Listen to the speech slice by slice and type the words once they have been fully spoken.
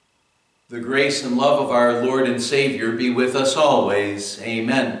The grace and love of our Lord and Savior be with us always.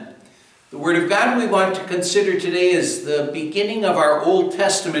 Amen. The Word of God we want to consider today is the beginning of our Old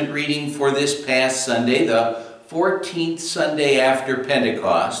Testament reading for this past Sunday, the 14th Sunday after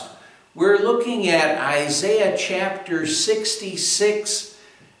Pentecost. We're looking at Isaiah chapter 66,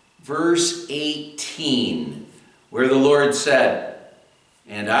 verse 18, where the Lord said,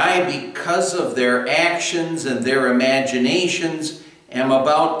 "And I, because of their actions and their imaginations, am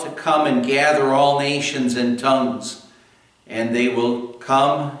about to come and gather all nations and tongues, and they will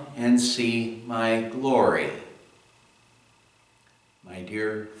come and see my glory." My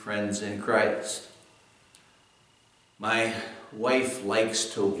dear friends in Christ, my wife likes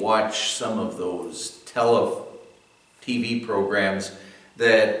to watch some of those TV programs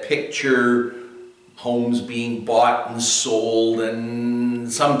that picture homes being bought and sold, and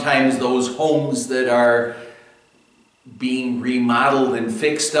sometimes those homes that are being remodeled and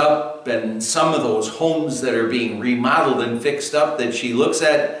fixed up, and some of those homes that are being remodeled and fixed up that she looks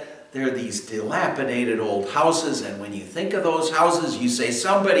at, they're these dilapidated old houses, and when you think of those houses, you say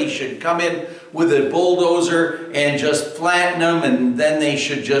somebody should come in with a bulldozer and just flatten them, and then they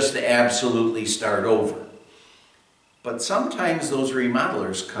should just absolutely start over. But sometimes those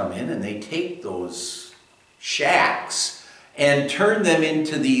remodelers come in and they take those shacks and turn them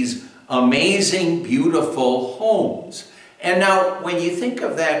into these amazing, beautiful homes. And now, when you think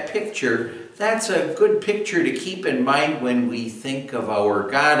of that picture, that's a good picture to keep in mind when we think of our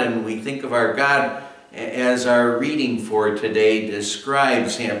God, and we think of our God as our reading for today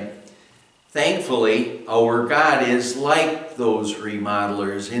describes him. Thankfully, our God is like those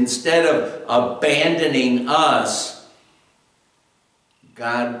remodelers. Instead of abandoning us,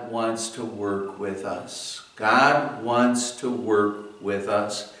 God wants to work with us. God wants to work with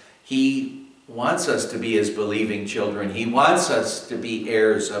us. He wants us to be his believing children. He wants us to be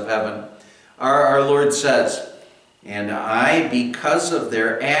heirs of heaven. Our Lord says, "And I, because of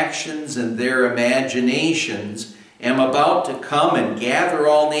their actions and their imaginations, am about to come and gather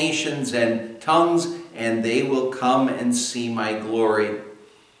all nations and tongues, and they will come and see my glory."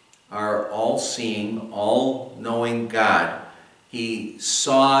 Our all-seeing, all-knowing God, he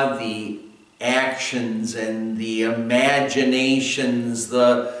saw the actions and the imaginations,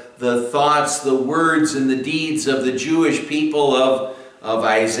 the thoughts, the words, and the deeds of the Jewish people of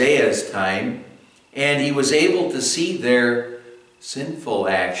Isaiah's time, and he was able to see their sinful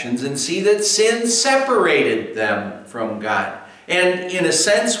actions and see that sin separated them from God. And in a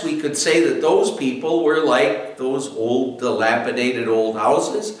sense, we could say that those people were like those old, dilapidated old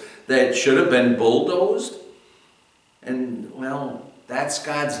houses that should have been bulldozed. And, well, that's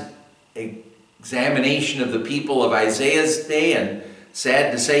God's examination of the people of Isaiah's day, and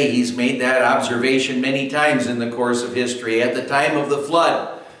sad to say, he's made that observation many times in the course of history. At the time of the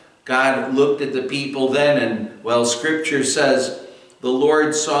flood, God looked at the people then, and, well, Scripture says, "The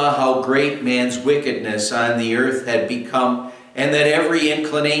Lord saw how great man's wickedness on the earth had become, and that every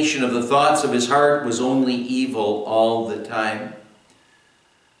inclination of the thoughts of his heart was only evil all the time."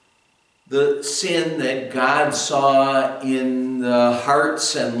 The sin that God saw in the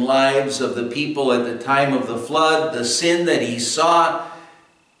hearts and lives of the people at the time of the flood, the sin that he saw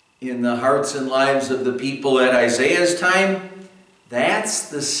in the hearts and lives of the people at Isaiah's time, that's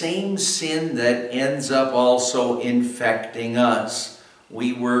the same sin that ends up also infecting us.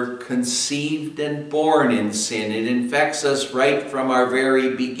 We were conceived and born in sin. It infects us right from our very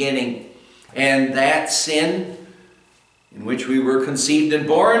beginning. And that sin in which we were conceived and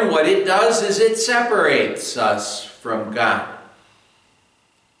born, what it does is it separates us from God.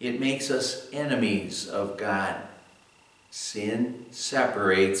 It makes us enemies of God. Sin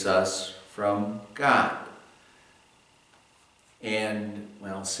separates us from God. And,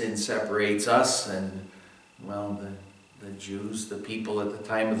 well, sin separates us and, well, the Jews, the people at the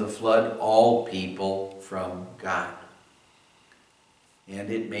time of the flood, all people from God.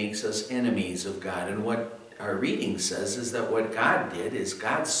 And it makes us enemies of God. And what our reading says is that what God did is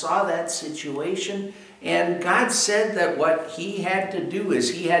God saw that situation, and God said that what he had to do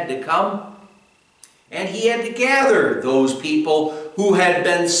is he had to come and he had to gather those people who had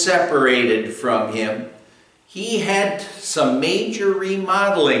been separated from him. He had some major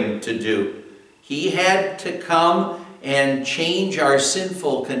remodeling to do. He had to come and change our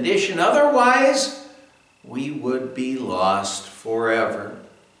sinful condition. Otherwise, we would be lost forever.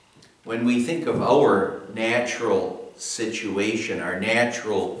 When we think of our natural situation, our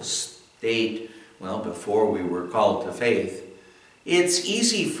natural state, well, before we were called to faith, it's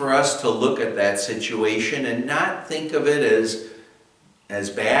easy for us to look at that situation and not think of it as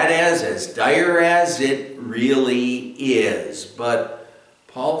bad as dire as it really is. But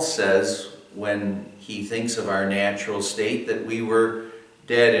Paul says when he thinks of our natural state that we were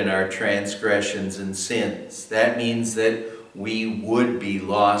dead in our transgressions and sins. That means that we would be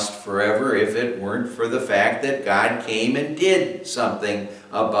lost forever if it weren't for the fact that God came and did something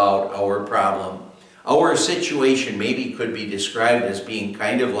about our problem. Our situation maybe could be described as being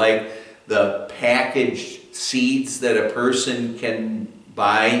kind of like the packaged seeds that a person can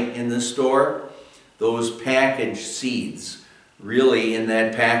buy in the store. Those packaged seeds, really in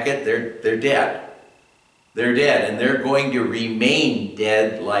that packet, they're dead. They're dead, and they're going to remain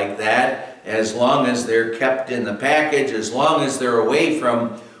dead like that as long as they're kept in the package, as long as they're away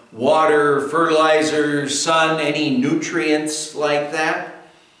from water, fertilizer, sun, any nutrients like that.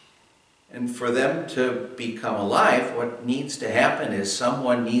 And for them to become alive, what needs to happen is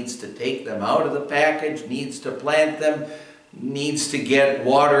someone needs to take them out of the package, needs to plant them, needs to get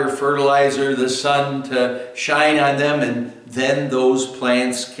water, fertilizer, the sun to shine on them, and then those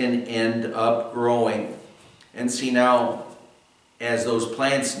plants can end up growing. And see now, as those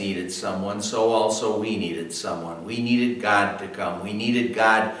plants needed someone, so also we needed someone. We needed God to come. We needed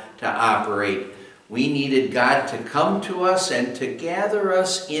God to operate. We needed God to come to us and to gather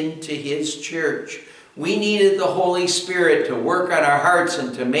us into His church. We needed the Holy Spirit to work on our hearts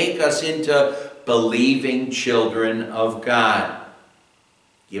and to make us into believing children of God.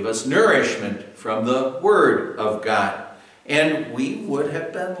 Give us nourishment from the Word of God. And we would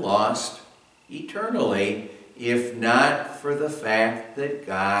have been lost eternally if not for the fact that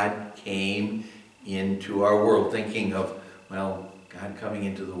God came into our world. Thinking of, well, God coming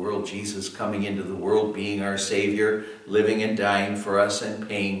into the world, Jesus coming into the world, being our Savior, living and dying for us and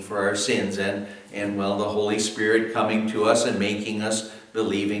paying for our sins, and well, the Holy Spirit coming to us and making us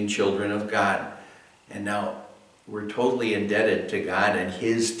believing children of God. And now we're totally indebted to God and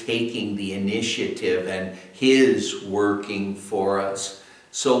His taking the initiative and His working for us.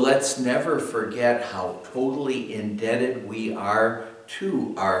 So let's never forget how totally indebted we are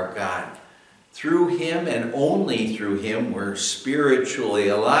to our God. Through Him and only through Him, we're spiritually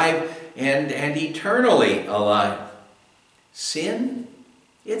alive and eternally alive. Sin,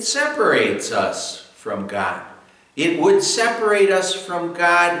 it separates us from God. It would separate us from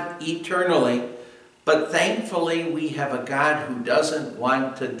God eternally. But thankfully, we have a God who doesn't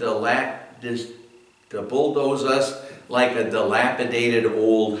want to bulldoze us like a dilapidated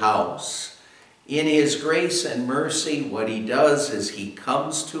old house. In His grace and mercy, what He does is He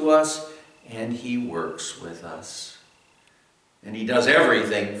comes to us and He works with us. And He does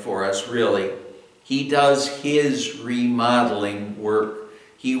everything for us, really. He does His remodeling work.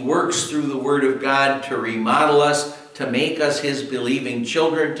 He works through the Word of God to remodel us, to make us His believing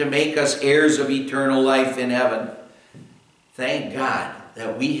children, to make us heirs of eternal life in heaven. Thank God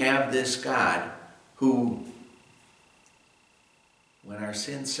that we have this God who, when our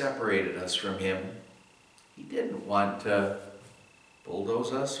sins separated us from Him, He didn't want to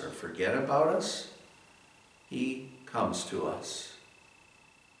bulldoze us or forget about us. He comes to us,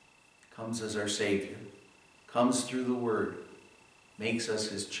 comes as our Savior, comes through the Word, makes us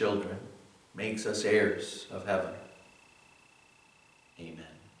His children, makes us heirs of heaven. Amen.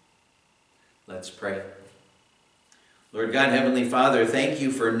 Let's pray. Lord God, Heavenly Father, thank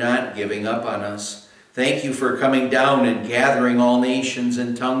You for not giving up on us. Thank You for coming down and gathering all nations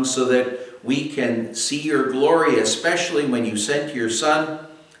and tongues so that we can see Your glory, especially when You sent Your Son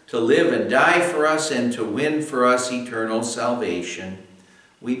to live and die for us and to win for us eternal salvation.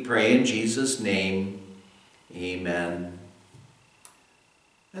 We pray in Jesus' name. Amen.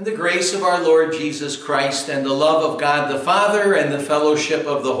 And the grace of our Lord Jesus Christ and the love of God the Father and the fellowship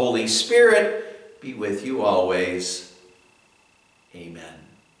of the Holy Spirit be with you always. Amen.